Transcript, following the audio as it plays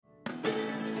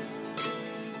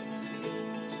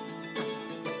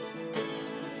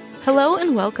Hello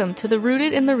and welcome to the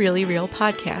Rooted in the Really Real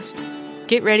podcast.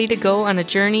 Get ready to go on a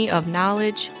journey of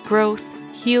knowledge, growth,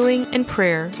 healing, and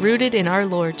prayer rooted in our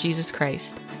Lord Jesus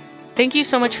Christ. Thank you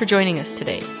so much for joining us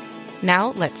today.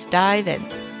 Now let's dive in.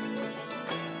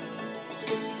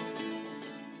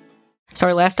 So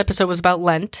our last episode was about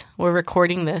Lent. We're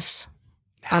recording this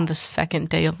on the second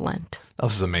day of Lent. Oh,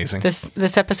 this is amazing.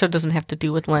 This episode doesn't have to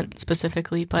do with Lent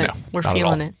specifically, but we're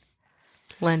feeling it.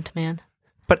 Lent, man.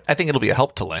 But I think it'll be a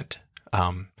help to Lent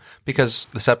because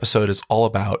this episode is all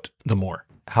about the more.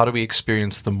 How do we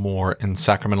experience the more in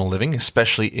sacramental living,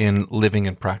 especially in living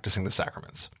and practicing the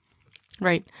sacraments?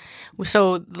 Right.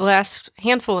 So the last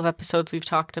handful of episodes we were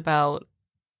talking about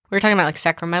like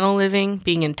sacramental living,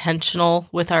 being intentional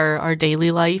with our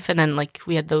daily life. And then like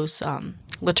we had those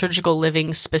liturgical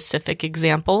living specific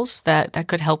examples that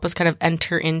could help us kind of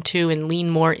enter into and lean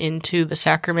more into the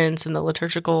sacraments and the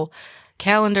liturgical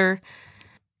calendar.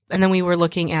 And then we were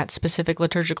looking at specific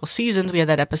liturgical seasons. We had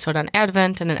that episode on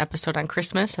Advent and an episode on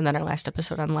Christmas, and then our last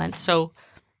episode on Lent. So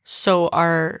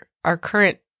our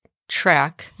current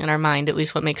track in our mind, at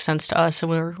least what makes sense to us, and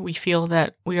where we feel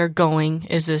that we are going,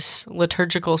 is this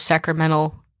liturgical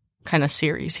sacramental kind of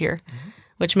series here,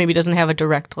 which maybe doesn't have a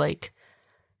direct like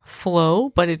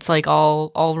flow, but it's like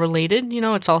all related. You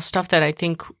know, it's all stuff that I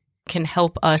think can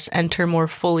help us enter more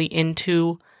fully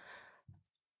into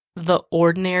the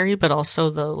ordinary, but also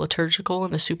the liturgical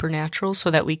and the supernatural,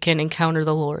 so that we can encounter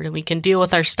the Lord and we can deal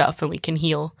with our stuff and we can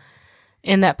heal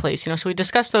in that place. You know, so we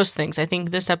discussed those things. I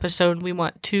think this episode we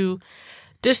want to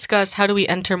discuss how do we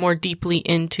enter more deeply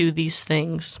into these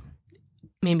things,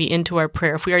 maybe into our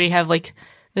prayer. If we already have like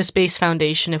this base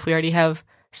foundation, if we already have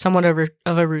somewhat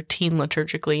of a routine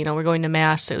liturgically, you know, we're going to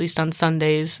Mass at least on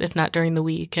Sundays, if not during the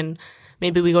week, and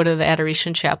maybe we go to the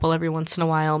Adoration Chapel every once in a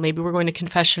while. Maybe we're going to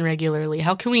confession regularly.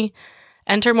 How can we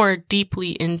enter more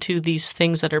deeply into these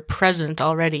things that are present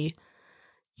already?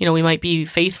 You know, we might be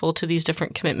faithful to these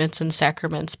different commitments and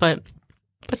sacraments, but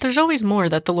there's always more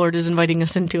that the Lord is inviting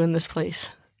us into in this place.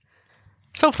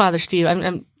 So, Father Steve,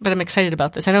 I'm excited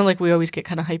about this. I know, like, we always get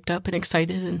kind of hyped up and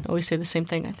excited and always say the same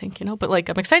thing, I think, you know, but like,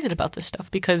 I'm excited about this stuff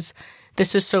because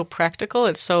this is so practical.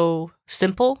 It's so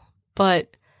simple,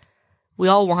 but we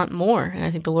all want more, and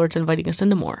I think the Lord's inviting us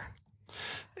into more.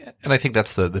 And I think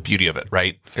that's the beauty of it,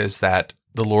 right? Is that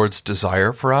the Lord's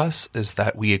desire for us is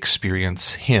that we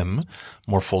experience Him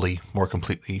more fully, more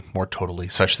completely, more totally,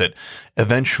 such that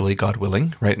eventually, God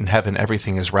willing, right, in heaven,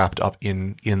 everything is wrapped up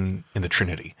in the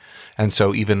Trinity. And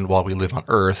so even while we live on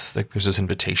earth, like there's this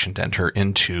invitation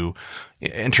to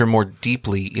enter more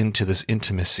deeply into this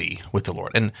intimacy with the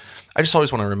Lord. And I just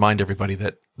always want to remind everybody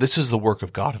that this is the work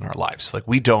of God in our lives. Like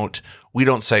we don't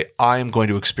say, I am going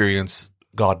to experience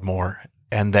God more,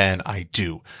 and then I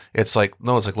do. It's like,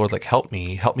 no, it's like, Lord, like, help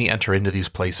me enter into these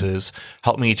places.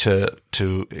 Help me to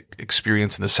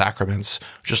experience in the sacraments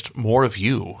just more of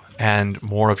you and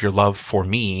more of your love for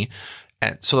me,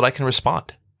 and so that I can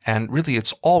respond. And really,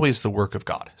 it's always the work of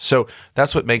God. So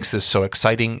that's what makes this so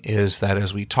exciting, is that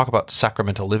as we talk about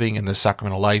sacramental living and the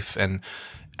sacramental life and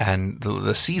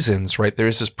the seasons, right, there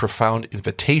is this profound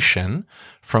invitation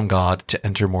from God to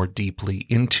enter more deeply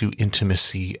into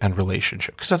intimacy and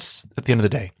relationship. Because that's, at the end of the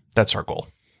day, that's our goal.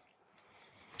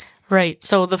 Right.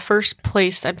 So the first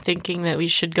place I'm thinking that we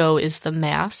should go is the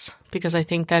Mass, because I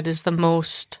think that is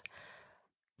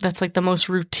that's like the most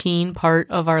routine part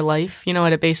of our life, you know,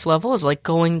 at a base level, is like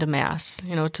going to Mass,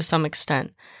 you know, to some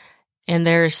extent. And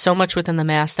there's so much within the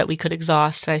Mass that we could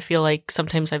exhaust. I feel like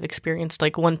sometimes I've experienced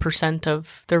like 1%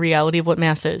 of the reality of what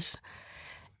Mass is.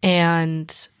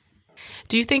 And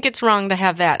do you think it's wrong to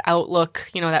have that outlook,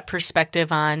 you know, that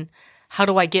perspective on how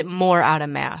do I get more out of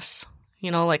Mass? You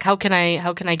know, like how can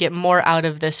I get more out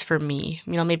of this for me?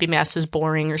 You know, maybe Mass is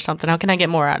boring or something. How can I get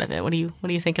more out of it? What are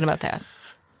you thinking about that?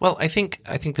 Well, I think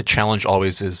the challenge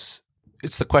always is,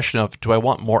 it's the question of, do I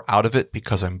want more out of it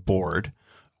because I'm bored?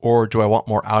 Or do I want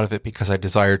more out of it because I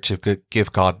desire to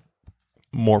give God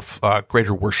more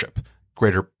greater worship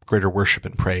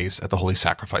and praise at the holy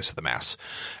sacrifice of the Mass?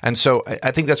 And so I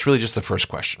think that's really just the first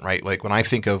question, right? Like when I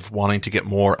think of wanting to get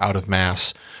more out of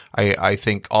Mass, I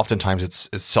think oftentimes it's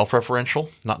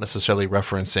self-referential, not necessarily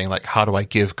referencing like, how do I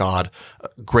give God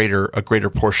a greater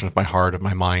portion of my heart, of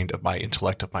my mind, of my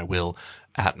intellect, of my will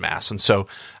at Mass? And so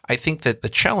I think that the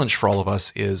challenge for all of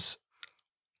us is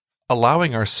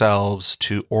allowing ourselves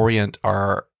to orient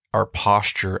our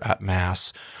posture at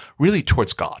Mass really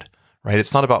towards God, right?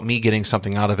 It's not about me getting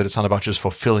something out of it. It's not about just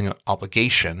fulfilling an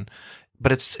obligation,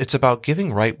 but it's about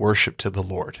giving right worship to the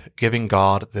Lord, giving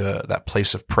God that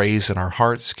place of praise in our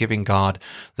hearts, giving God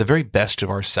the very best of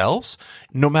ourselves,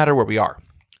 no matter where we are.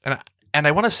 And And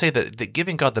I want to say that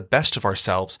giving God the best of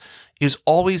ourselves is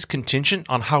always contingent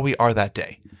on how we are that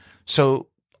day. So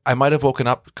I might have woken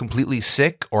up completely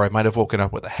sick, or I might have woken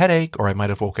up with a headache, or I might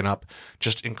have woken up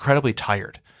just incredibly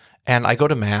tired. And I go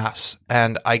to Mass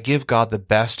and I give God the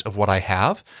best of what I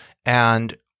have.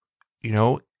 And,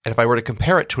 and if I were to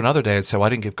compare it to another day, I'd say, well, I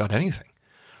didn't give God anything.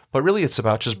 But really, it's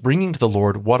about just bringing to the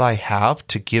Lord what I have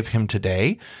to give him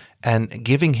today, and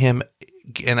giving him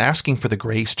and asking for the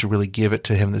grace to really give it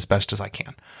to him as best as I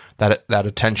can. That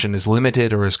attention is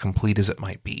limited or as complete as it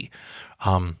might be.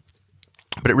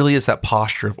 But it really is that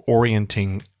posture of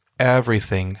orienting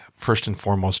everything first and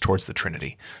foremost towards the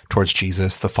Trinity, towards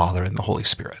Jesus, the Father, and the Holy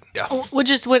Spirit. Yeah. Which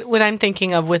is what I'm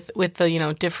thinking of with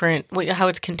the, different, how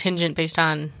it's contingent based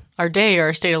on our day or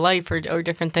our state of life or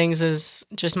different things, is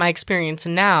just my experience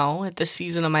now at this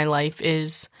season of my life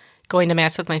is going to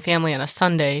Mass with my family on a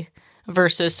Sunday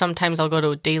versus sometimes I'll go to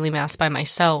a daily Mass by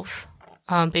myself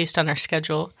based on our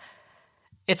schedule.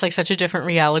 It's like such a different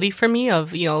reality for me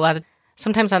of,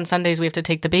 sometimes on Sundays we have to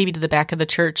take the baby to the back of the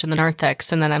church in the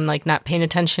narthex, and then I'm like not paying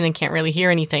attention and can't really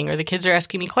hear anything, or the kids are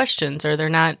asking me questions, or they're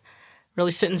not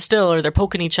really sitting still, or they're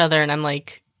poking each other, and I'm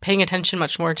like paying attention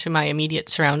much more to my immediate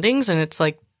surroundings, and it's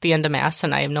like the end of Mass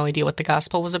and I have no idea what the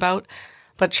gospel was about,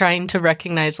 but trying to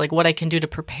recognize like what I can do to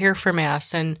prepare for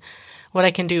Mass and what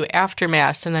I can do after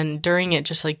Mass, and then during it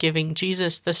just like giving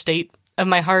Jesus the state of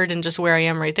my heart and just where I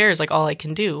am right there is like all I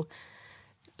can do.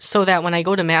 So that when I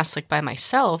go to Mass like by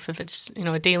myself, if it's,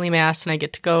 a daily Mass and I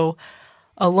get to go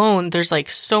alone, there's like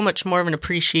so much more of an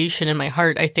appreciation in my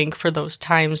heart, I think, for those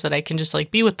times that I can just like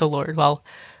be with the Lord. Well,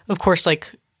 of course,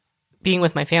 like being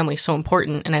with my family is so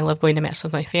important, and I love going to Mass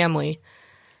with my family.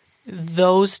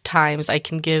 Those times I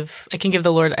can give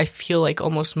the Lord, I feel like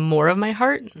almost more of my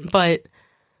heart, but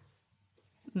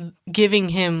giving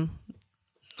him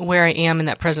where I am in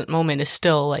that present moment is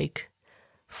still like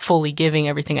fully giving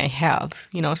everything I have,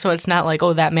 so it's not like,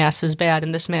 oh, that Mass is bad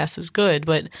and this Mass is good,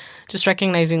 but just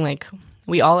recognizing like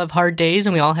we all have hard days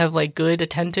and we all have like good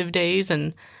attentive days.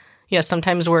 And yeah,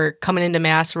 sometimes we're coming into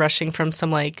Mass rushing from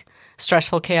some like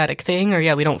stressful, chaotic thing,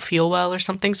 or we don't feel well or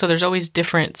something. So there's always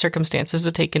different circumstances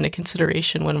to take into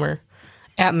consideration when we're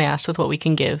at Mass with what we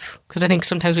can give. Because I think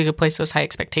sometimes we could place those high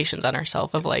expectations on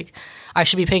ourselves of like, I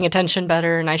should be paying attention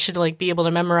better and I should like be able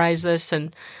to memorize this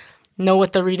and know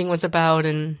what the reading was about,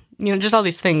 and just all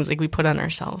these things like we put on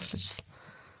ourselves. It's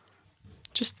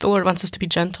just the Lord wants us to be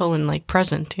gentle and like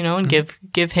present, and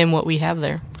give him what we have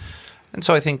there. And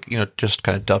so I think, just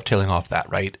kind of dovetailing off that,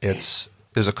 right? There's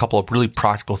a couple of really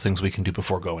practical things we can do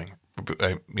before going.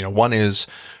 One is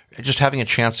just having a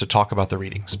chance to talk about the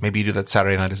readings. Maybe you do that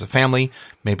Saturday night as a family.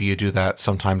 Maybe you do that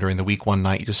sometime during the week one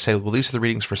night. You just say, well, these are the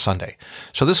readings for Sunday.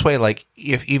 So this way, like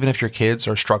even if your kids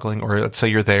are struggling, or let's say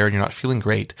you're there and you're not feeling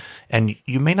great, and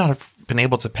you may not have been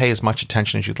able to pay as much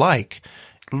attention as you'd like,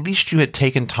 at least you had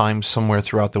taken time somewhere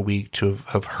throughout the week to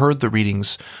have heard the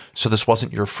readings, so this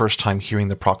wasn't your first time hearing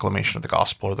the proclamation of the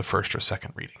gospel or the first or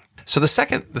second reading. So the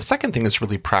second thing that's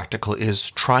really practical is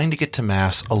trying to get to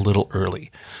Mass a little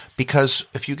early, because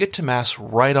if you get to Mass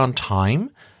right on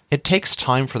time, it takes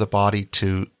time for the body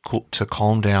to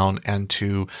calm down and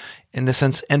to, in a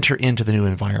sense, enter into the new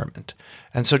environment.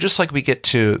 And so just like we get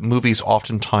to movies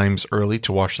oftentimes early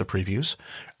to watch the previews,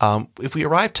 if we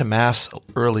arrive to Mass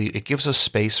early, it gives us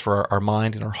space for our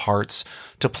mind and our hearts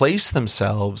to place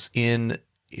themselves in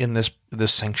this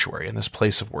sanctuary, in this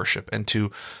place of worship, and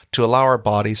to allow our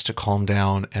bodies to calm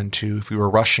down, and to, if we were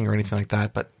rushing or anything like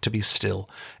that, but to be still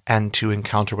and to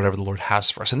encounter whatever the Lord has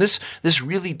for us. And this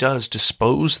really does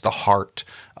dispose the heart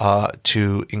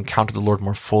to encounter the Lord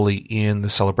more fully in the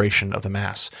celebration of the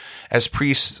Mass. As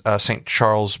priest St.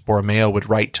 Charles Borromeo would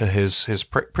write to his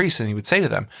priests, and he would say to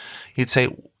them, he'd say,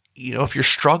 if you're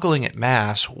struggling at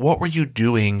Mass, what were you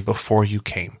doing before you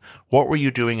came? What were you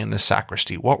doing in the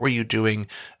sacristy? What were you doing?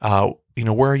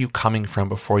 Where are you coming from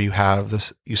before you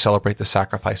celebrate the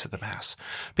sacrifice of the Mass?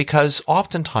 Because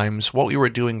oftentimes what we were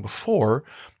doing before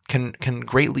can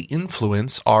greatly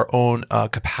influence our own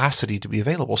capacity to be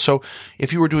available. So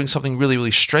if you were doing something really,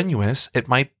 really strenuous,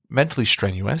 mentally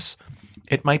strenuous,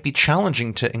 it might be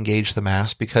challenging to engage the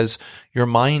Mass because your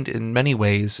mind in many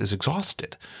ways is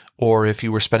exhausted. Or if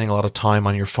you were spending a lot of time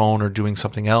on your phone or doing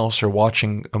something else or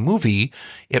watching a movie,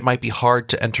 it might be hard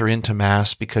to enter into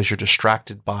Mass because you're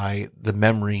distracted by the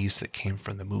memories that came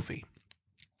from the movie.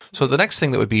 So the next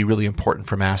thing that would be really important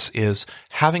for Mass is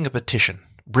having a petition,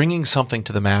 bringing something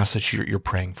to the Mass that you're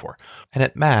praying for. And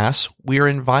at Mass, we are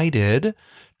invited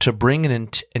to bring an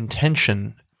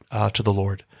intention to the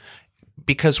Lord.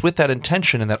 Because with that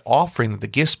intention and that offering, the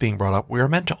gifts being brought up, we are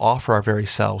meant to offer our very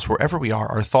selves wherever we are.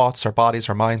 Our thoughts, our bodies,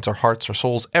 our minds, our hearts, our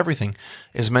souls, everything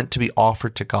is meant to be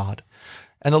offered to God.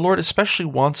 And the Lord especially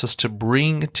wants us to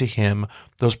bring to Him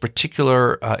those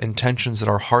particular intentions that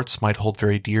our hearts might hold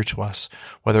very dear to us,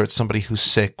 whether it's somebody who's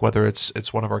sick, whether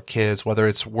it's one of our kids, whether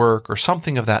it's work or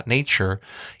something of that nature.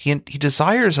 He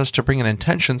desires us to bring an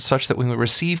intention such that when we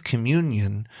receive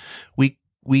communion, we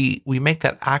make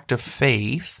that act of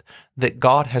faith that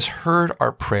God has heard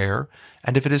our prayer,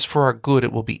 and if it is for our good,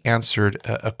 it will be answered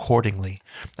accordingly.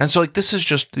 And so these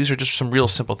are just some real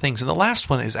simple things. And the last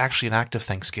one is actually an act of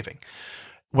thanksgiving.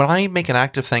 When I make an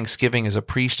act of thanksgiving as a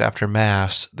priest after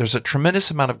Mass, there's a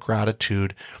tremendous amount of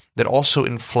gratitude that also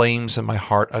inflames in my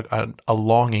heart a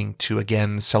longing to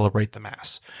again celebrate the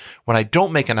Mass. When I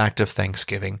don't make an act of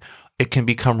thanksgiving, it can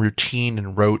become routine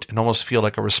and rote and almost feel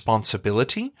like a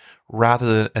responsibility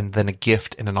rather than a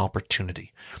gift and an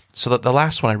opportunity. So that the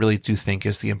last one I really do think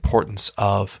is the importance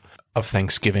of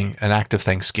Thanksgiving, an act of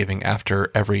thanksgiving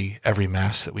after every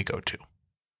Mass that we go to.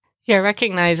 Yeah, I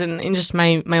recognize, and in just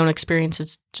my own experience,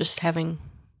 it's just having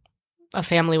a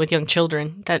family with young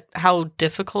children, that how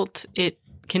difficult it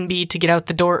can be to get out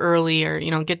the door early or,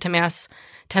 get to Mass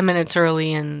 10 minutes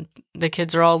early and the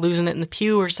kids are all losing it in the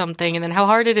pew or something. And then how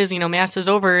hard it is, Mass is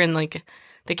over and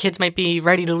the kids might be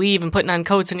ready to leave and putting on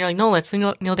coats and you're like, no, let's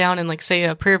kneel down and say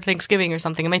a prayer of thanksgiving or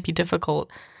something. It might be difficult.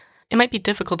 It might be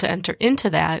difficult to enter into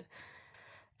that.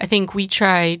 I think we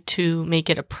try to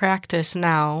make it a practice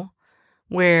now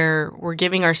where we're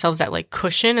giving ourselves that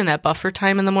cushion and that buffer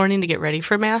time in the morning to get ready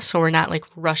for Mass. So we're not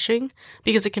rushing,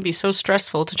 because it can be so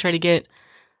stressful to try to get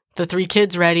the 3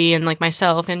 kids ready and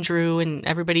myself and Drew and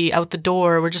everybody out the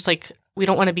door. We're just we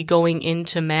don't want to be going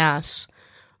into Mass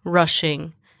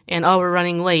rushing and, we're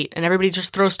running late and everybody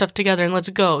just throw stuff together and let's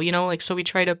go, so we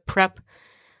try to prep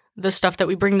the stuff that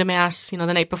we bring to Mass, the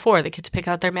night before. The kids pick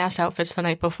out their Mass outfits the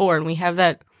night before, and we have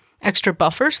that extra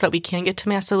buffer so that we can get to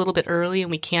Mass a little bit early and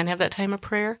we can have that time of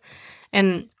prayer.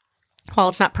 And while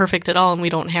it's not perfect at all and we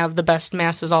don't have the best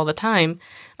Masses all the time,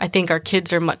 I think our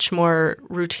kids are much more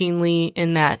routinely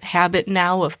in that habit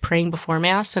now of praying before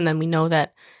Mass. And then we know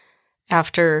that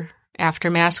after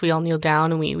Mass, we all kneel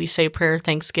down and we say prayer of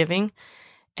thanksgiving.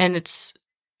 And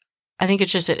I think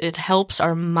it's just, it helps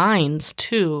our minds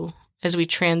too, as we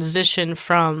transition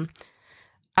from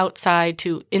outside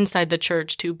to inside the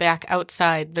church to back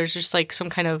outside. There's just some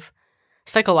kind of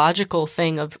psychological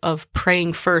thing of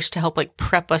praying first to help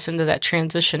prep us into that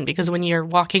transition. Because when you're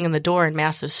walking in the door and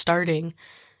Mass is starting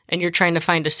and you're trying to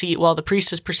find a seat while the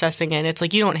priest is processing in, it's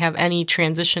you don't have any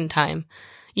transition time,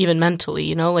 even mentally,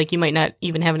 you might not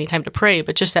even have any time to pray,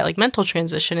 but just that mental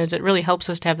transition is, it really helps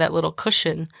us to have that little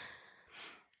cushion.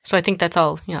 So I think that's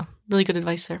all, really good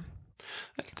advice there.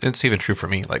 It's even true for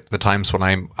me, the times when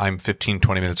I'm 15,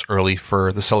 20 minutes early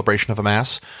for the celebration of a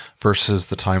Mass versus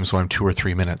the times when I'm 2 or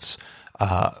 3 minutes.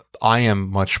 I am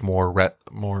much more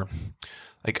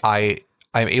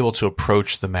I'm able to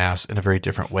approach the Mass in a very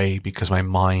different way because my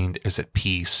mind is at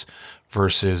peace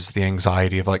versus the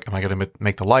anxiety of am I going to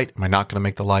make the light? Am I not going to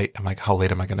make the light? How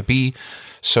late am I going to be?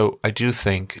 So I do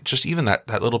think just even that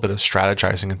little bit of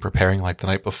strategizing and preparing the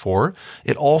night before,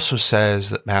 it also says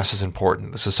that Mass is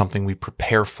important. This is something we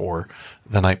prepare for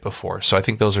the night before. So I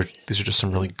think these are just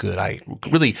some really good,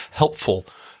 really helpful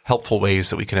ways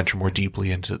that we can enter more deeply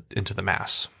into the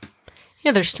Mass.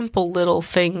 Yeah, there's simple little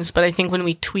things, but I think when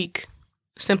we tweak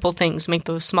simple things, make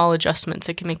those small adjustments,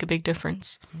 it can make a big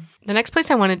difference. The next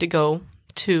place I wanted to go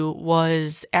to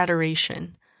was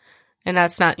adoration. And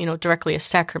that's not, directly a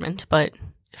sacrament, but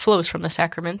it flows from the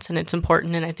sacraments and it's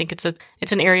important. And I think it's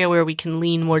an area where we can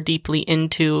lean more deeply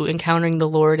into encountering the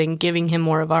Lord and giving Him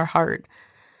more of our heart.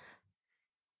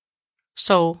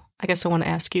 So I guess I want to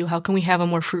ask you, how can we have a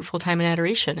more fruitful time in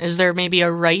adoration? Is there maybe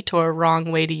a right or a wrong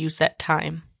way to use that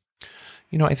time?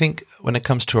 I think when it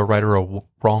comes to a right or a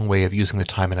wrong way of using the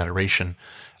time in adoration,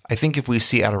 I think if we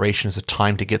see adoration as a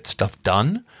time to get stuff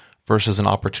done versus an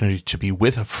opportunity to be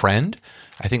with a friend,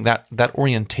 I think that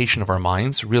orientation of our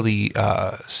minds really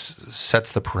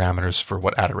sets the parameters for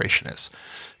what adoration is.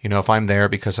 If I'm there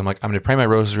because I'm going to pray my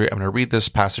rosary, I'm going to read this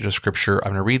passage of scripture,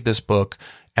 I'm going to read this book,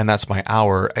 and that's my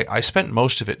hour, I spent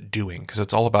most of it doing, because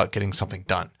it's all about getting something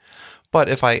done. But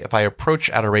if I approach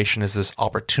adoration as this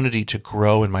opportunity to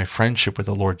grow in my friendship with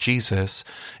the Lord Jesus,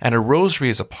 and a rosary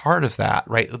is a part of that,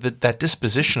 right? That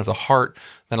disposition of the heart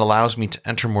then allows me to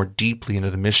enter more deeply into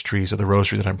the mysteries of the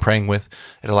rosary that I'm praying with.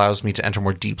 It allows me to enter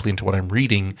more deeply into what I'm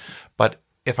reading. But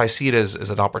if I see it as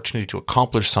an opportunity to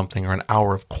accomplish something or an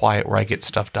hour of quiet where I get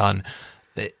stuff done,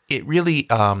 it really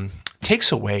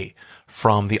takes away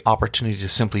from the opportunity to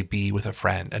simply be with a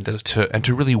friend and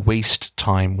to really waste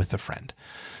time with a friend.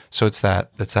 So it's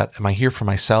that, am I here for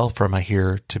myself or am I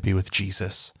here to be with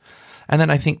Jesus? And then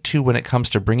I think too, when it comes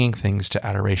to bringing things to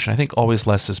adoration, I think always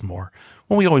less is more.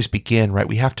 When we always begin, right,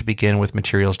 we have to begin with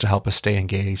materials to help us stay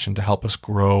engaged and to help us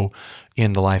grow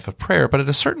in the life of prayer. But at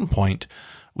a certain point,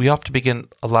 we have to begin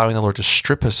allowing the Lord to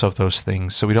strip us of those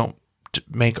things so we don't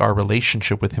make our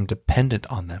relationship with Him dependent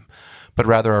on them, but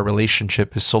rather our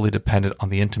relationship is solely dependent on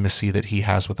the intimacy that He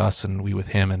has with us and we with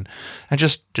Him, and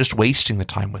just wasting the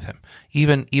time with Him,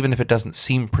 even if it doesn't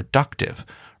seem productive,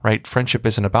 right? Friendship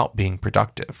isn't about being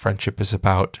productive. Friendship is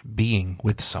about being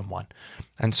with someone.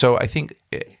 And so I think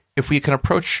if we can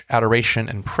approach adoration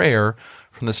and prayer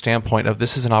from the standpoint of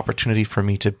this is an opportunity for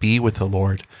me to be with the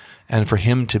Lord and for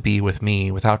Him to be with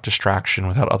me without distraction,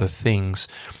 without other things,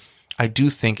 I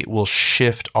do think it will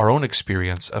shift our own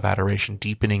experience of adoration,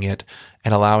 deepening it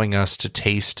and allowing us to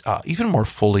taste even more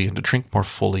fully and to drink more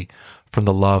fully from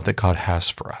the love that God has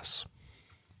for us.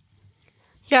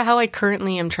 Yeah, how I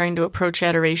currently am trying to approach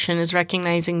adoration is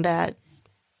recognizing that,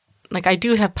 like, I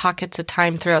do have pockets of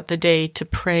time throughout the day to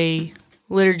pray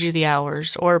Liturgy of the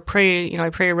Hours or pray, I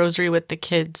pray a rosary with the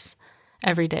kids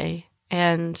every day.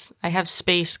 And I have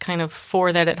space kind of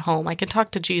for that at home. I can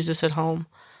talk to Jesus at home.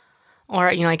 Or,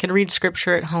 I can read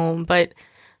scripture at home, but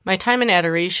my time in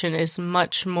adoration is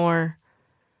much more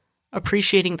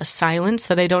appreciating the silence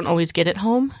that I don't always get at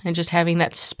home and just having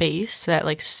that space, that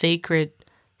like sacred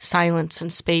silence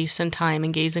and space and time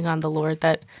and gazing on the Lord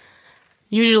that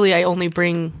usually I only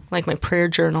bring like my prayer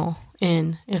journal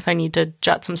in if I need to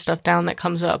jot some stuff down that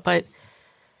comes up. But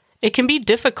it can be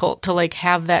difficult to like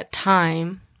have that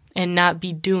time and not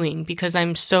be doing because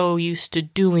I'm so used to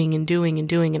doing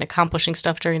and accomplishing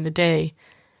stuff during the day.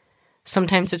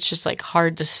 Sometimes it's just like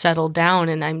hard to settle down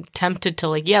and I'm tempted to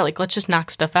let's just knock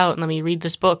stuff out and let me read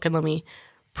this book and let me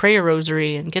pray a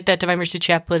rosary and get that Divine Mercy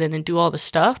Chaplet and do all the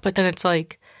stuff. But then it's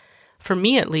like, for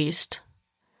me at least,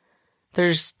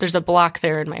 there's a block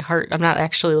there in my heart. I'm not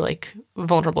actually like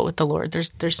vulnerable with the Lord.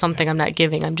 There's something I'm not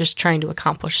giving. I'm just trying to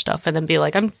accomplish stuff and then be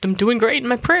like, I'm doing great in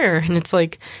my prayer. And it's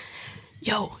like,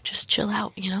 yo, just chill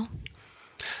out,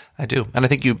 I do. And I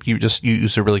think you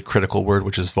use a really critical word,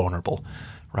 which is vulnerable,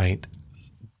 right?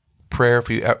 Prayer,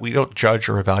 if we don't judge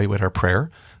or evaluate our prayer,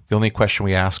 the only question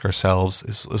we ask ourselves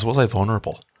is was I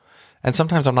vulnerable? And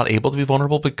sometimes I'm not able to be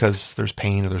vulnerable because there's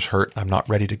pain or there's hurt. I'm not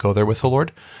ready to go there with the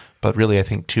Lord. But really, I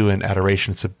think, too, in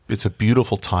adoration, it's a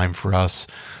beautiful time for us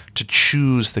to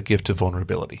choose the gift of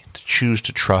vulnerability, to choose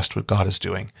to trust what God is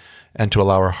doing, and to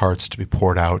allow our hearts to be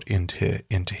poured out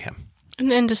into Him.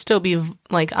 And to still be,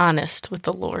 like, honest with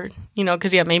the Lord,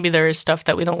 because, maybe there is stuff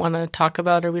that we don't want to talk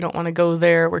about or we don't want to go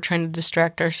there. We're trying to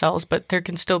distract ourselves, but there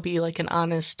can still be, like, an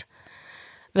honest,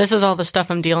 this is all the stuff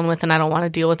I'm dealing with and I don't want to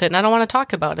deal with it and I don't want to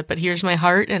talk about it, but here's my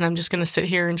heart and I'm just going to sit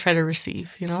here and try to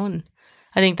receive, and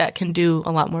I think that can do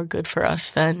a lot more good for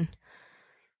us than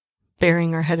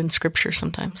burying our head in Scripture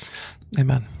sometimes.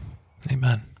 Amen.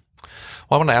 Amen. Well,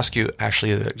 I want to ask you,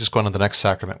 actually, just going to the next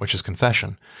sacrament, which is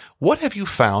confession. What have you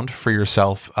found for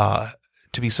yourself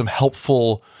to be some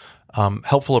helpful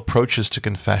approaches to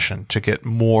confession to get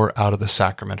more out of the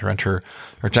sacrament or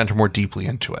to enter more deeply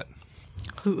into it?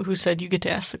 Who said you get to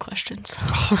ask the questions?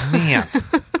 Oh, man.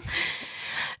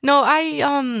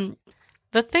 No,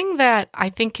 the thing that I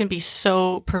think can be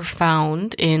so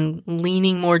profound in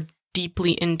leaning more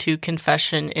deeply into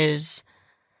confession is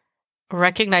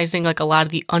recognizing like a lot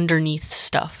of the underneath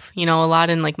stuff. A lot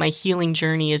in like my healing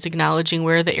journey is acknowledging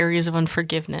where are the areas of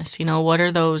unforgiveness. What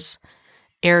are those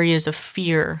areas of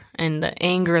fear and the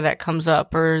anger that comes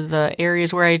up, or the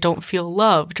areas where I don't feel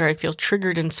loved or I feel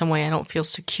triggered in some way, I don't feel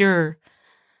secure.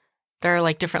 There are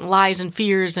like different lies and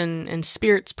fears and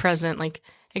spirits present. Like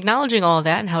acknowledging all of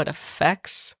that and how it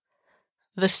affects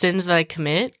the sins that I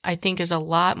commit, I think is a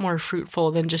lot more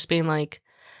fruitful than just being like,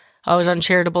 I was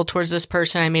uncharitable towards this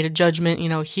person, I made a judgment,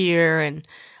 here, and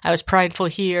I was prideful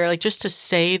here. Like just to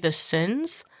say the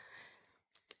sins.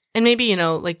 And maybe,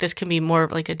 like this can be more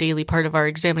of like a daily part of our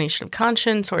examination of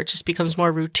conscience, or it just becomes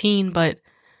more routine. But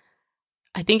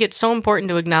I think it's so important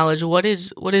to acknowledge what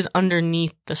is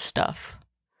underneath the stuff.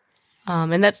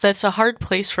 And that's a hard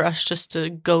place for us just to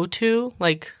go to,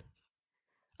 like,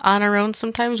 on our own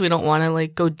sometimes. We don't want to,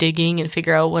 like, go digging and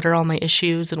figure out what are all my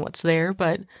issues and what's there.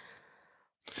 But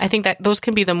I think that those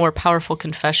can be the more powerful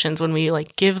confessions when we,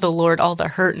 like, give the Lord all the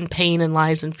hurt and pain and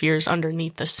lies and fears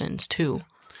underneath the sins, too.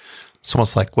 It's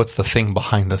almost like, what's the thing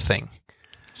behind the thing?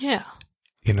 Yeah.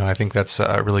 I think that's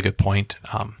a really good point.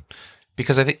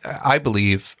 because I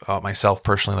believe myself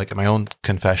personally, like in my own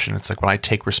confession, it's like when I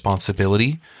take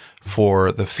responsibility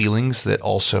for the feelings that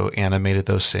also animated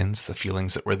those sins, the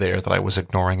feelings that were there that I was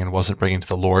ignoring and wasn't bringing to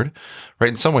the Lord, right?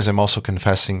 In some ways, I'm also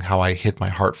confessing how I hid my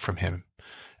heart from Him.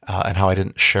 And how I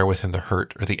didn't share with Him the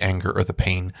hurt or the anger or the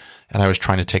pain, and I was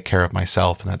trying to take care of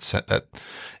myself, and that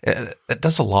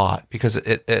does a lot, because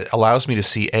it allows me to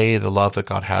see the love that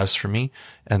God has for me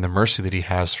and the mercy that He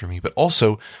has for me, but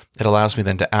also it allows me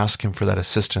then to ask Him for that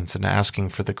assistance and asking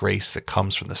for the grace that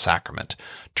comes from the sacrament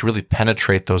to really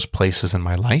penetrate those places in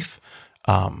my life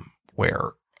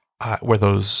where I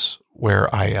was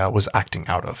acting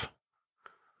out of.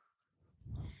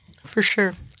 For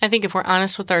sure. I think if we're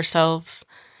honest with ourselves,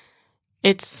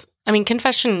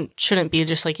 confession shouldn't be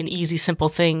just like an easy, simple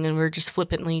thing and we're just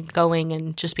flippantly going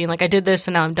and just being like, I did this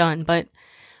and now I'm done. But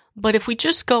if we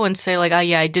just go and say like, oh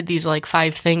yeah, I did these like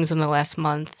 5 things in the last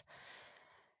month,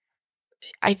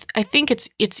 I think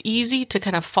it's easy to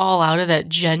kind of fall out of that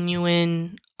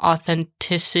genuine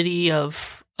authenticity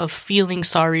of feeling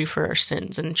sorry for our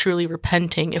sins and truly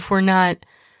repenting if we're not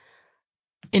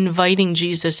inviting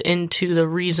Jesus into the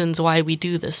reasons why we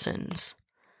do the sins.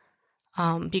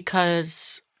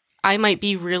 Because I might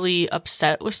be really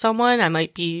upset with someone. I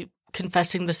might be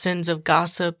confessing the sins of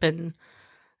gossip and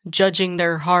judging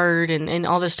their heart and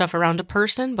all this stuff around a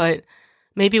person. But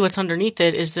maybe what's underneath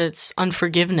it is it's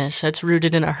unforgiveness that's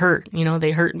rooted in a hurt. You know,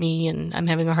 they hurt me and I'm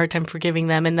having a hard time forgiving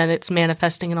them. And then it's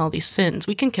manifesting in all these sins.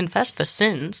 We can confess the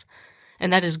sins,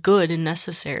 and that is good and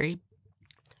necessary.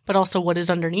 But also what is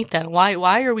underneath that?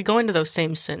 Why are we going to those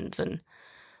same sins? And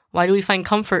why do we find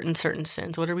comfort in certain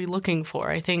sins? What are we looking for?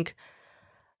 I think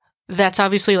that's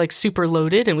obviously like super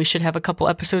loaded, and we should have a couple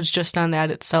episodes just on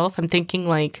that itself. I'm thinking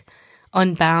like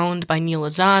Unbound by Neil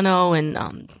Lozano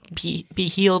and Be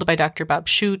Healed by Dr. Bob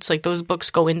Schuchts. Like those books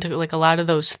go into like a lot of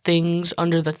those things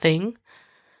under the thing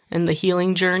and the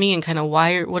healing journey and kind of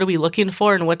what are we looking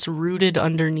for and what's rooted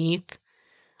underneath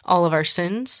all of our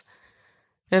sins.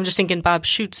 And I'm just thinking Bob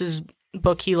Schuchts'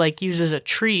 book, he like uses a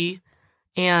tree,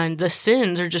 and the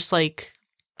sins are just like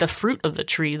the fruit of the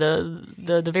tree, the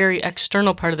very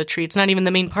external part of the tree. It's not even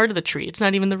the main part of the tree. It's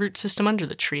not even the root system under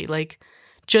the tree. Like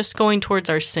just going towards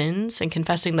our sins and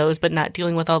confessing those, but not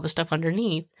dealing with all the stuff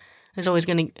underneath is always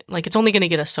going to, like, it's only going to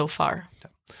get us so far.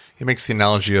 He makes the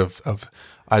analogy of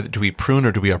either do we prune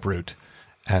or do we uproot?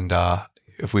 And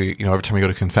if we, every time we go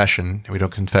to confession and we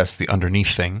don't confess the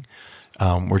underneath thing,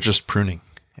 we're just pruning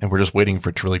and we're just waiting for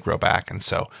it to really grow back. And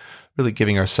so really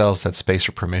giving ourselves that space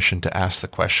or permission to ask the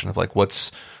question of like,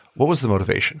 what was the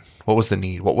motivation? What was the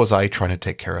need? What was I trying to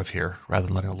take care of here rather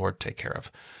than letting the Lord take care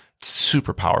of? It's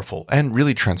super powerful and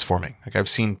really transforming. Like I've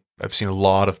seen a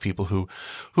lot of people who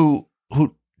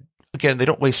again, they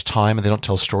don't waste time and they don't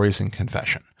tell stories in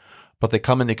confession, but they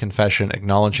come into confession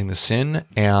acknowledging the sin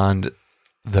and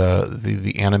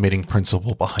the animating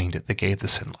principle behind it that gave the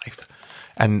sin life.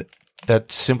 And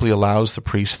that simply allows the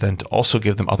priest then to also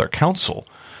give them other counsel,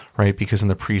 right? Because then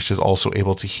the priest is also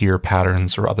able to hear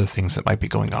patterns or other things that might be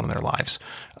going on in their lives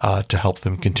to help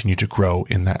them continue to grow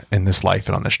in this life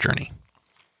and on this journey.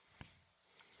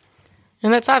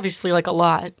 And that's obviously like a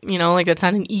lot, like it's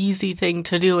not an easy thing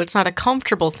to do. It's not a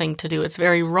comfortable thing to do. It's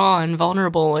very raw and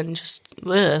vulnerable and just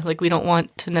like we don't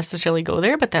want to necessarily go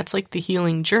there, but that's like the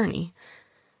healing journey.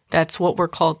 That's what we're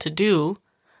called to do,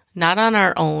 not on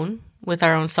our own, with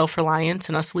our own self-reliance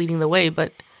and us leading the way,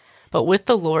 but with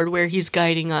the Lord, where He's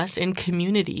guiding us in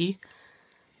community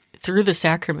through the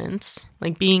sacraments,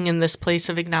 like being in this place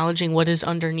of acknowledging what is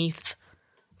underneath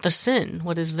the sin,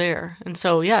 what is there. And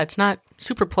so, yeah, it's not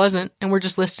super pleasant, and we're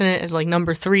just listing it as like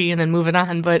number 3 and then moving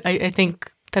on, but I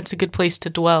think that's a good place to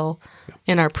dwell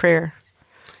in our prayer.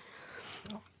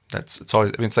 It's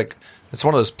always, it's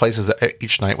one of those places that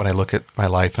each night when I look at my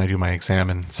life and I do my exam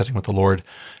and sitting with the Lord,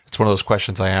 it's one of those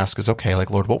questions I ask is, okay, like,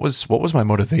 Lord, what was my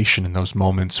motivation in those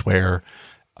moments where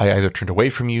I either turned away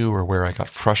from you or where I got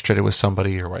frustrated with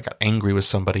somebody or where I got angry with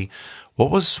somebody?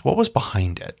 What was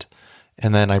behind it?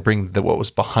 And then I bring what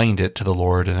was behind it to the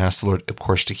Lord and ask the Lord, of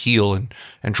course, to heal and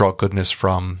draw goodness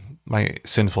from my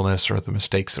sinfulness or the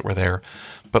mistakes that were there.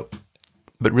 But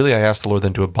really I asked the Lord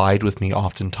then to abide with me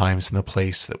oftentimes in the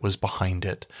place that was behind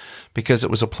it, because it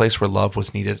was a place where love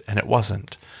was needed and it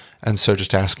wasn't. And so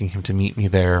just asking Him to meet me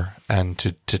there and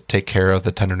to take care of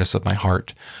the tenderness of my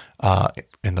heart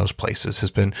in those places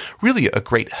has been really a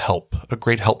great help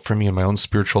for me in my own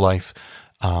spiritual life,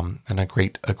 and a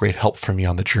great help for me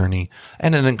on the journey,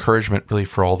 and an encouragement really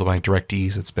for all of my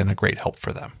directees. It's been a great help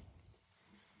for them.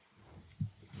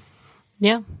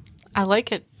 Yeah, I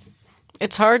like it.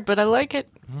 It's hard, but I like it.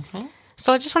 Mm-hmm.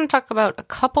 So I just want to talk about a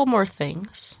couple more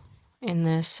things. in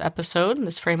this episode, in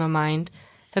this frame of mind.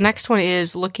 The next one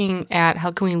is looking at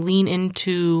how can we lean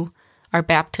into our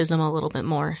baptism a little bit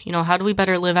more. How do we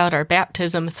better live out our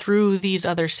baptism through these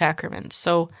other sacraments?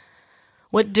 So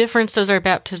what difference does our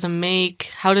baptism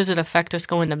make? How does it affect us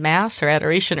going to Mass or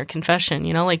adoration or confession?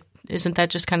 Isn't that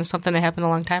just kind of something that happened a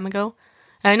long time ago?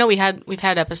 And I know we've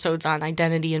had episodes on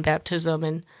identity and baptism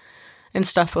and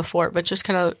stuff before, but just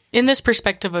kind of in this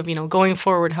perspective of, going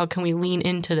forward, how can we lean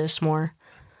into this more?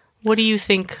 What do you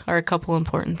think are a couple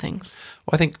important things?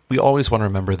 Well, I think we always want to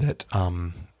remember that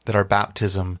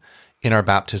that in our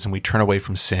baptism, we turn away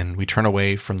from sin. We turn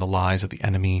away from the lies of the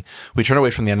enemy. We turn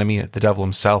away from the enemy, the devil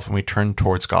himself, and we turn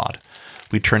towards God.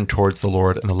 We turn towards the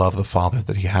Lord and the love of the Father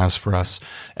that he has for us.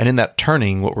 And in that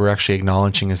turning, what we're actually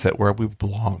acknowledging is that where we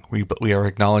belong. We are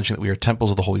acknowledging that we are temples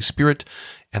of the Holy Spirit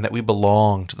and that we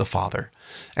belong to the Father.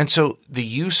 And so the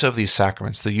use of these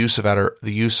sacraments, the use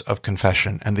of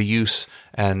confession, and the use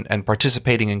and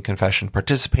participating in confession,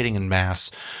 participating in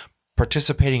Mass,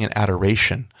 participating in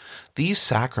adoration, these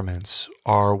sacraments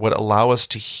are what allow us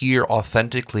to hear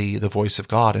authentically the voice of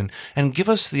God and give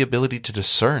us the ability to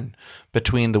discern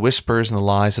between the whispers and the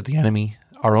lies of the enemy,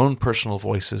 our own personal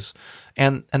voices,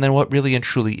 and then what really and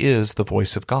truly is the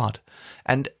voice of God.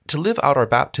 And to live out our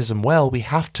baptism well, we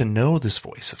have to know this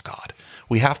voice of God.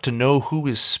 We have to know who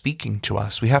is speaking to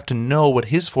us. We have to know what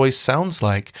his voice sounds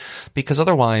like, because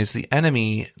otherwise the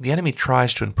enemy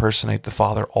tries to impersonate the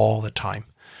Father all the time.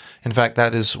 In fact,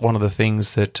 that is one of the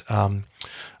things that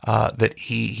that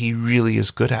he really is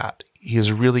good at. He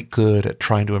is really good at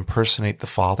trying to impersonate the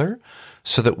Father,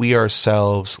 so that we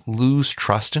ourselves lose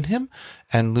trust in him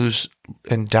and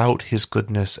doubt his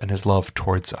goodness and his love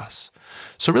towards us.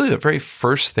 So really the very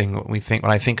first thing when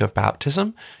I think of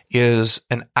baptism is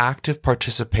an active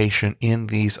participation in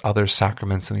these other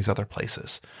sacraments and these other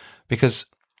places. Because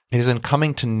it is in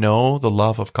coming to know the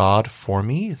love of God for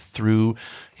me through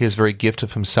his very gift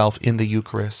of himself in the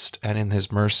Eucharist and in his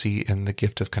mercy in the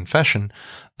gift of confession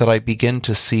that I begin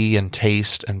to see and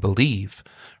taste and believe,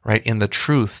 right, in the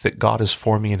truth that God is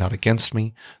for me and not against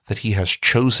me, that he has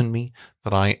chosen me,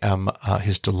 that I am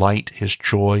his delight, his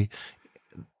joy,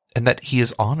 and that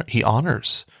he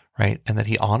honors, right, and that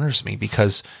he honors me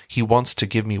because he wants to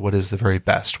give me what is the very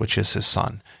best, which is his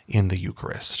Son in the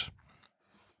Eucharist.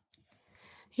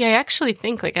 Yeah, I actually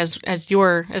think as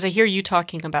I hear you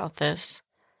talking about this,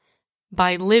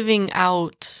 by living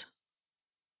out,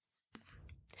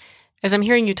 as I'm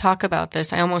hearing you talk about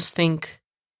this, I almost think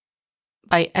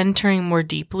by entering more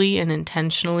deeply and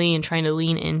intentionally and trying to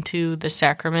lean into the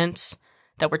sacraments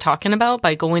that we're talking about,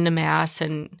 by going to Mass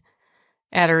and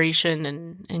adoration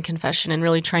and confession and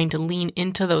really trying to lean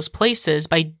into those places,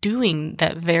 by doing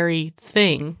that very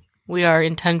thing, we are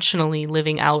intentionally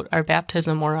living out our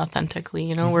baptism more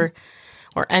authentically. We're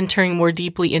entering more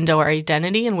deeply into our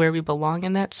identity and where we belong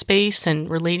in that space and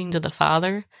relating to the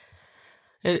Father.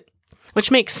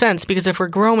 Which makes sense, because if we're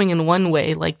growing in one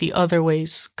way, like the other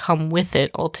ways come with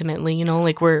it ultimately,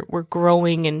 like we're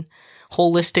growing and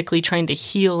holistically trying to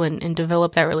heal and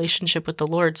develop that relationship with the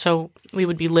Lord. So we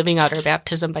would be living out our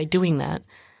baptism by doing that.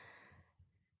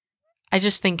 I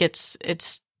just think it's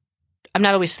I'm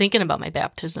not always thinking about my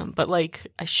baptism, but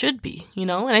I should be,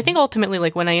 and I think ultimately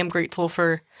when I am grateful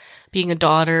for being a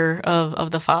daughter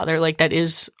of the Father, that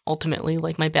is ultimately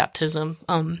my baptism.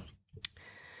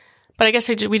 But I guess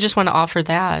we just want to offer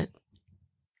that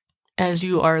as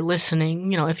you are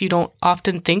listening, if you don't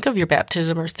often think of your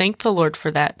baptism or thank the Lord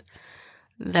for that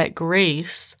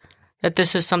grace, that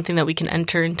this is something that we can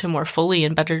enter into more fully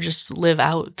and better just live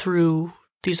out through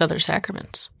these other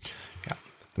sacraments.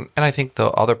 And I think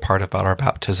the other part about our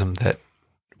baptism that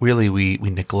really we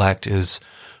neglect is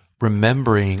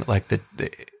remembering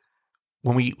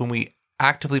when we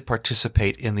actively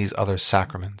participate in these other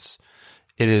sacraments,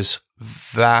 it is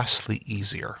vastly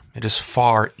easier. It is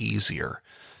far easier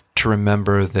to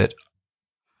remember that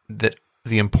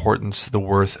the importance, the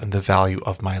worth, and the value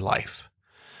of my life,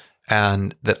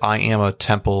 and that I am a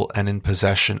temple and in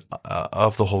possession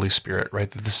of the Holy Spirit,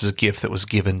 right? That this is a gift that was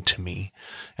given to me,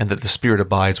 and that the Spirit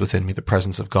abides within me. The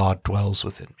presence of God dwells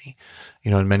within me.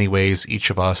 In many ways, each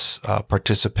of us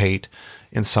participate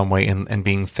in some way in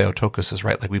being Theotokos,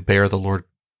 right? We bear the Lord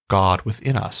God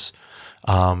within us,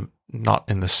 not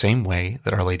in the same way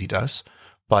that Our Lady does,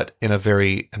 but in a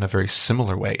very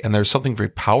similar way. And there's something very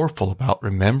powerful about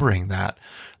remembering that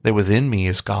within me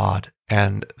is God,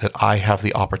 and that I have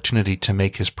the opportunity to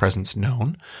make his presence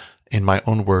known in my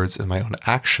own words and my own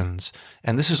actions.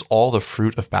 And this is all the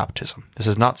fruit of baptism. This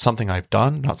is not something I've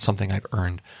done, not something I've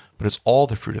earned, but it's all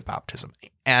the fruit of baptism.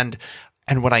 And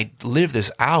And when I live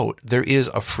this out, there is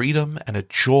a freedom and a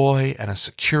joy and a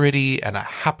security and a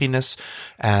happiness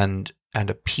and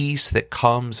a peace that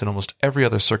comes in almost every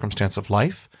other circumstance of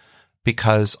life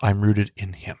because I'm rooted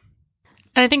in him.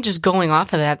 And I think just going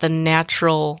off of that, the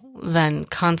natural then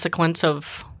consequence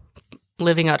of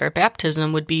living out our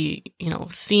baptism would be,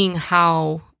 seeing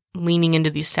how leaning into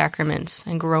these sacraments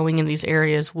and growing in these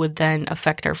areas would then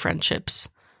affect our friendships,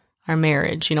 our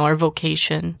marriage, our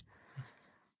vocation.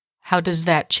 How does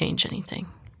that change anything?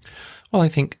 Well, I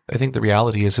think the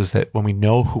reality is that when we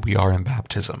know who we are in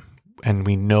baptism and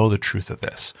we know the truth of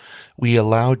this, we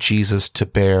allow Jesus to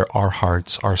bear our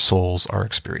hearts, our souls, our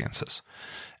experiences.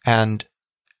 And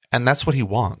that's what he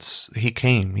wants. He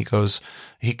came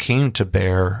to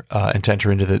bear and to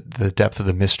enter into the depth of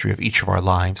the mystery of each of our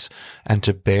lives and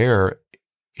to bear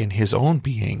in his own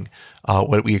being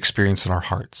what we experience in our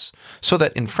hearts, so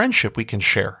that in friendship we can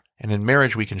share. And in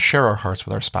marriage, we can share our hearts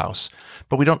with our spouse,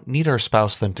 but we don't need our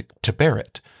spouse then to bear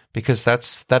it, because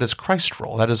that is Christ's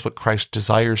role. That is what Christ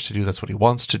desires to do. That's what he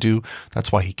wants to do.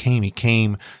 That's why he came. He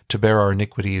came to bear our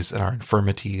iniquities and our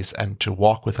infirmities and to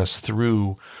walk with us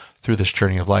through this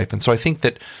journey of life. And so I think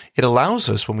that it allows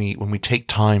us, when we take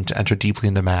time to enter deeply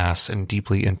into Mass and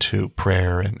deeply into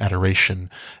prayer and adoration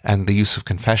and the use of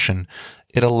confession,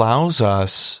 it allows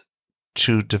us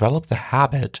to develop the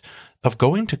habit of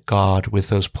going to God with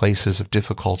those places of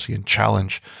difficulty and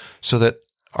challenge, so that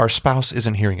our spouse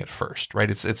isn't hearing it first,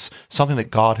 right? It's something that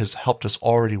God has helped us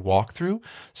already walk through,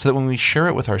 so that when we share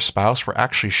it with our spouse, we're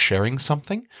actually sharing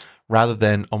something rather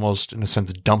than almost, in a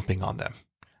sense, dumping on them.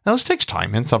 Now, this takes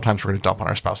time, and sometimes we're going to dump on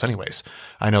our spouse anyways.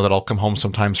 I know that I'll come home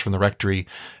sometimes from the rectory,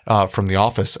 from the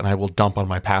office, and I will dump on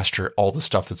my pastor all the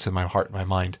stuff that's in my heart and my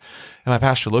mind. And my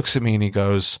pastor looks at me and he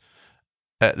goes,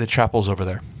 the chapel's over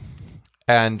there.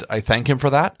 And I thank him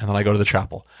for that, and then I go to the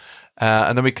chapel.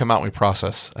 And then we come out and we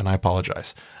process, and I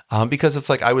apologize. Because it's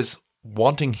like I was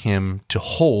wanting him to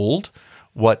hold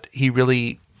what he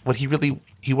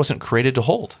wasn't created to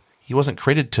hold. He wasn't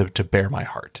created to bear my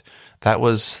heart. That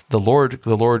was the Lord.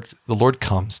 The Lord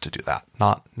comes to do that,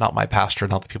 not my pastor,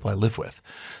 not the people I live with.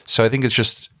 So I think it's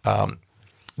just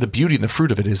the beauty and the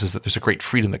fruit of it is that there's a great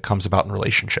freedom that comes about in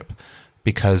relationship,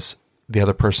 because the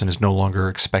other person is no longer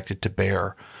expected to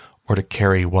bear or to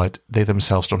carry what they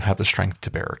themselves don't have the strength to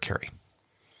bear or carry.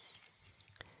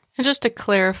 And just to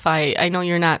clarify, I know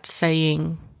you're not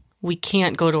saying we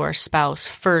can't go to our spouse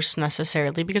first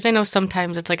necessarily, because I know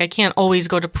sometimes it's like I can't always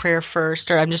go to prayer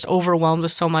first, or I'm just overwhelmed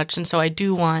with so much. And so I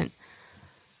do want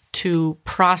to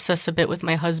process a bit with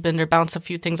my husband, or bounce a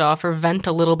few things off, or vent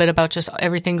a little bit about just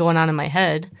everything going on in my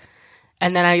head.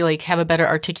 And then I have a better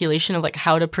articulation of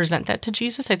how to present that to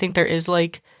Jesus. I think there is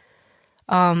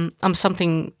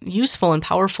something useful and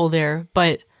powerful there.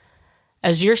 But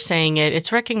as you're saying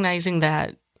it's recognizing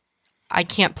that I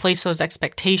can't place those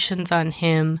expectations on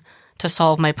him to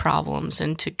solve my problems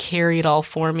and to carry it all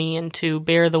for me and to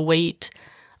bear the weight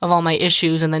of all my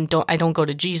issues, and then I don't go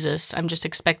to Jesus. I'm just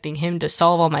expecting him to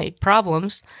solve all my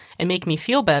problems and make me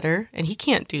feel better, and he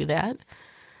can't do that.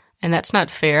 And that's not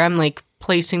fair. I'm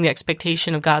placing the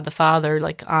expectation of God the Father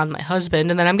on my husband,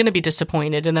 and then I'm going to be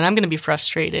disappointed, and then I'm going to be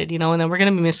frustrated, and then we're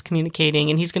going to be miscommunicating,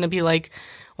 and he's going to be like,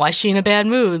 why is she in a bad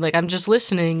mood? I'm just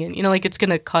listening. And it's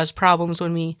going to cause problems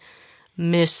when we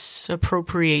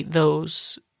misappropriate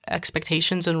those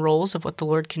expectations and roles of what the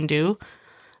Lord can do.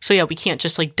 So yeah, we can't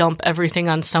just dump everything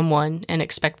on someone and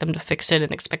expect them to fix it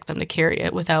and expect them to carry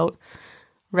it without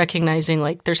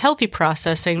recognizing there's healthy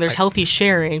processing, there's healthy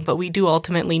sharing, but we do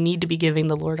ultimately need to be giving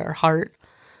the Lord our heart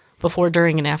before,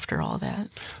 during, and after all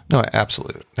that. No,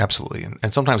 absolutely. Absolutely.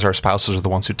 And sometimes our spouses are the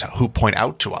ones who point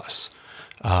out to us,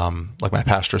 like my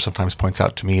pastor sometimes points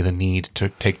out to me the need to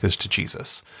take this to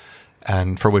Jesus,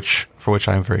 and for which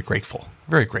I am very grateful,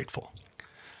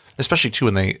 especially too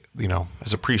when they,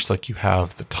 as a priest, you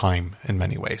have the time in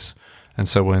many ways. And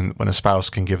so when a spouse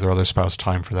can give their other spouse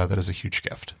time for that is a huge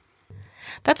gift.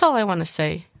 That's all I want to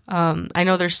say. I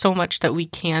know there's so much that we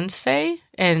can say,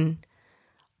 and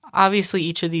obviously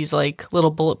each of these little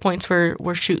bullet points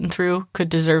we're shooting through could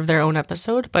deserve their own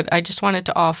episode, but I just wanted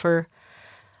to offer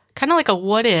kind of a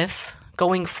what if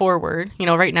going forward.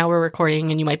 Right now we're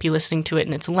recording and you might be listening to it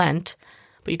and it's Lent,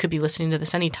 but you could be listening to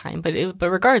this anytime. But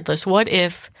regardless, what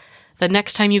if the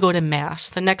next time you go to Mass,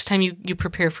 the next time you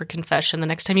prepare for confession, the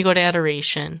next time you go to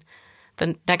adoration,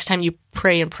 the next time you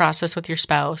pray and process with your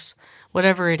spouse,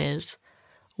 whatever it is,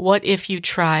 what if you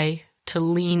try to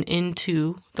lean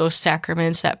into those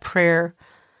sacraments, that prayer,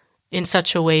 in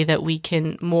such a way that we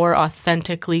can more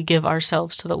authentically give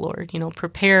ourselves to the Lord?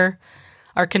 Prepare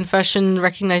our confession,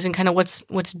 recognizing kind of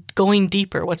what's going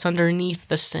deeper, what's underneath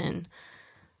the sin.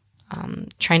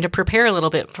 trying to prepare a little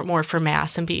bit more for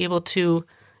Mass and be able to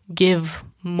give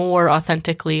more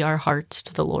authentically our hearts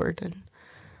to the Lord. And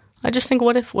I just think,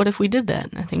 what if we did that?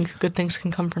 I think good things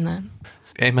can come from that.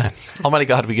 Amen. Almighty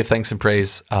God, we give thanks and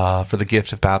praise for the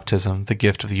gift of baptism, the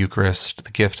gift of the Eucharist,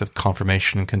 the gift of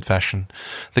confirmation and confession,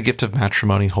 the gift of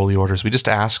matrimony, holy orders. We just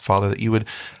ask, Father, that you would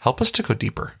help us to go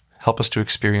deeper, help us to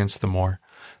experience them more,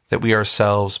 that we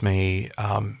ourselves may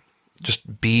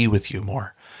just be with you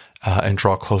more and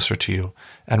draw closer to you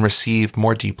and receive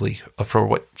more deeply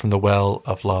from the well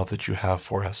of love that you have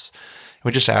for us. And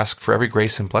we just ask for every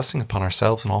grace and blessing upon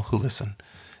ourselves and all who listen.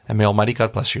 And may Almighty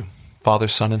God bless you, Father,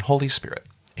 Son, and Holy Spirit.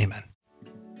 Amen.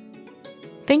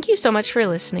 Thank you so much for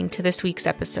listening to this week's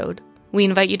episode. We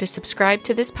invite you to subscribe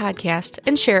to this podcast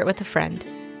and share it with a friend.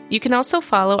 You can also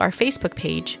follow our Facebook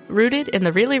page, Rooted in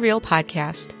the Really Real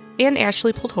Podcast, and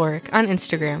Ashley Poltoric on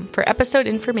Instagram for episode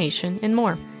information and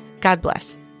more. God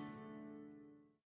bless.